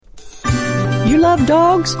You love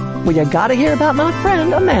dogs? Well, you gotta hear about my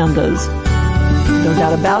friend Amanda's. No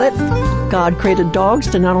doubt about it, God created dogs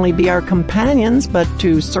to not only be our companions, but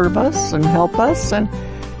to serve us and help us and,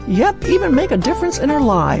 yep, even make a difference in our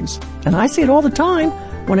lives. And I see it all the time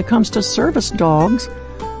when it comes to service dogs,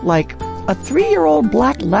 like a 3-year-old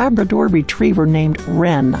black Labrador retriever named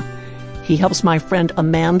Ren. He helps my friend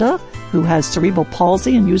Amanda, who has cerebral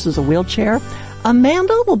palsy and uses a wheelchair.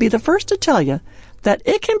 Amanda will be the first to tell you that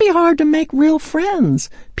it can be hard to make real friends.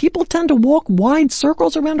 People tend to walk wide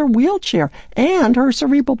circles around her wheelchair and her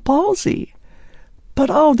cerebral palsy.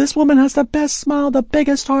 But oh, this woman has the best smile, the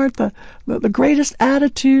biggest heart, the greatest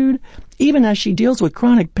attitude, even as she deals with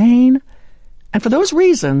chronic pain. And for those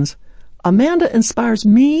reasons, Amanda inspires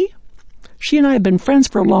me. She and I have been friends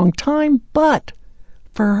for a long time, but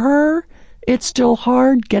for her, it's still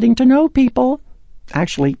hard getting to know people.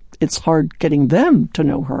 Actually, it's hard getting them to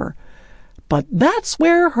know her. But that's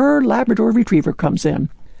where her Labrador Retriever comes in.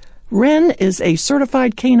 Ren is a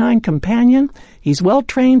certified canine companion. He's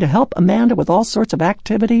well-trained to help Amanda with all sorts of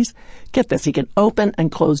activities. Get this, he can open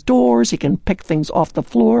and close doors. He can pick things off the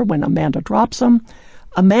floor when Amanda drops them.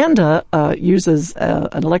 Amanda uses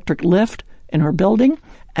an electric lift in her building,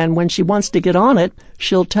 and when she wants to get on it,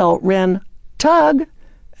 she'll tell Ren, tug,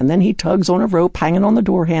 and then he tugs on a rope hanging on the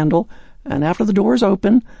door handle, and after the door is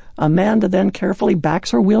open, Amanda then carefully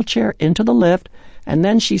backs her wheelchair into the lift, and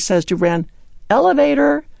then she says to Ren,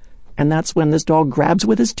 elevator, and that's when this dog grabs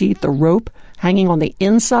with his teeth the rope hanging on the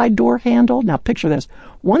inside door handle. Now picture this.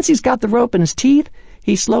 Once he's got the rope in his teeth,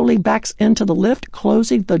 he slowly backs into the lift,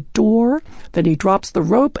 closing the door. Then he drops the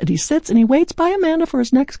rope, and he sits and he waits by Amanda for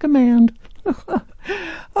his next command.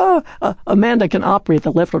 Amanda can operate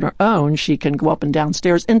the lift on her own. She can go up and down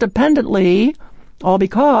stairs independently, all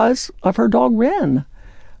because of her dog Ren.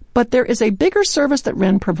 But there is a bigger service that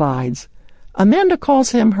Ren provides. Amanda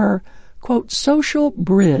calls him her, quote, social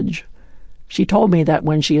bridge. She told me that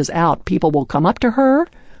when she is out, people will come up to her,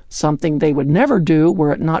 something they would never do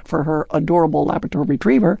were it not for her adorable Labrador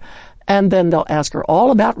Retriever, and then they'll ask her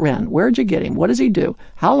all about Ren. Where'd you get him? What does he do?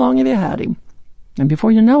 How long have you had him? And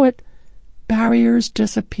before you know it, barriers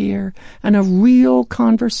disappear, and a real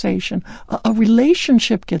conversation, a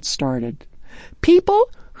relationship gets started. People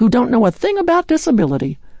who don't know a thing about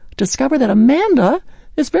disability discover that Amanda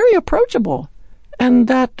is very approachable, and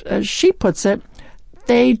that, as she puts it,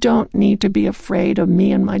 they don't need to be afraid of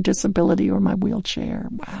me and my disability or my wheelchair.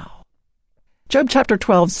 Wow. Job chapter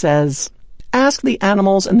 12 says, ask the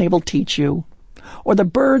animals and they will teach you, or the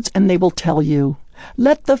birds and they will tell you.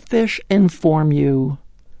 Let the fish inform you.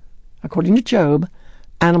 According to Job,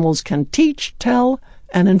 animals can teach, tell,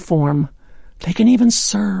 and inform. They can even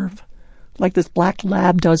serve, like this black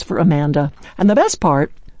lab does for Amanda. And the best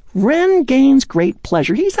part, Ren gains great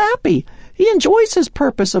pleasure. He's happy. He enjoys his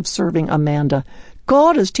purpose of serving Amanda.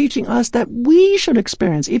 God is teaching us that we should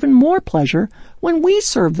experience even more pleasure when we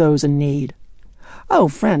serve those in need. Oh,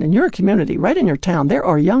 friend, in your community, right in your town, there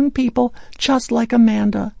are young people just like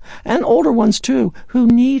Amanda, and older ones too, who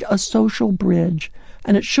need a social bridge.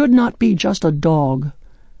 And it should not be just a dog.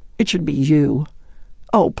 It should be you.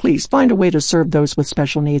 Oh, please, find a way to serve those with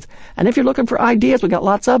special needs. And if you're looking for ideas, we got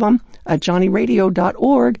lots of them at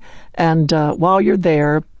johnnyradio.org. And while you're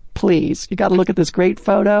there, please, you got to look at this great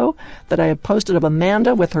photo that I have posted of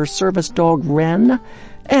Amanda with her service dog, Ren.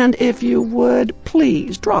 And if you would,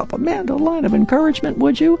 please drop Amanda a line of encouragement,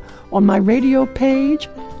 would you, on my radio page?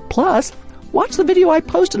 Plus, watch the video I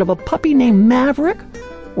posted of a puppy named Maverick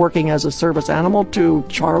working as a service animal to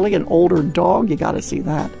Charlie, an older dog. You got to see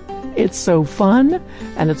that. It's so fun,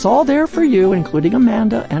 and it's all there for you, including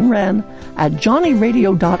Amanda and Ren, at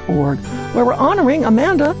johnnyradio.org, where we're honoring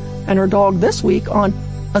Amanda and her dog this week on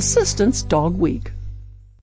Assistance Dog Week.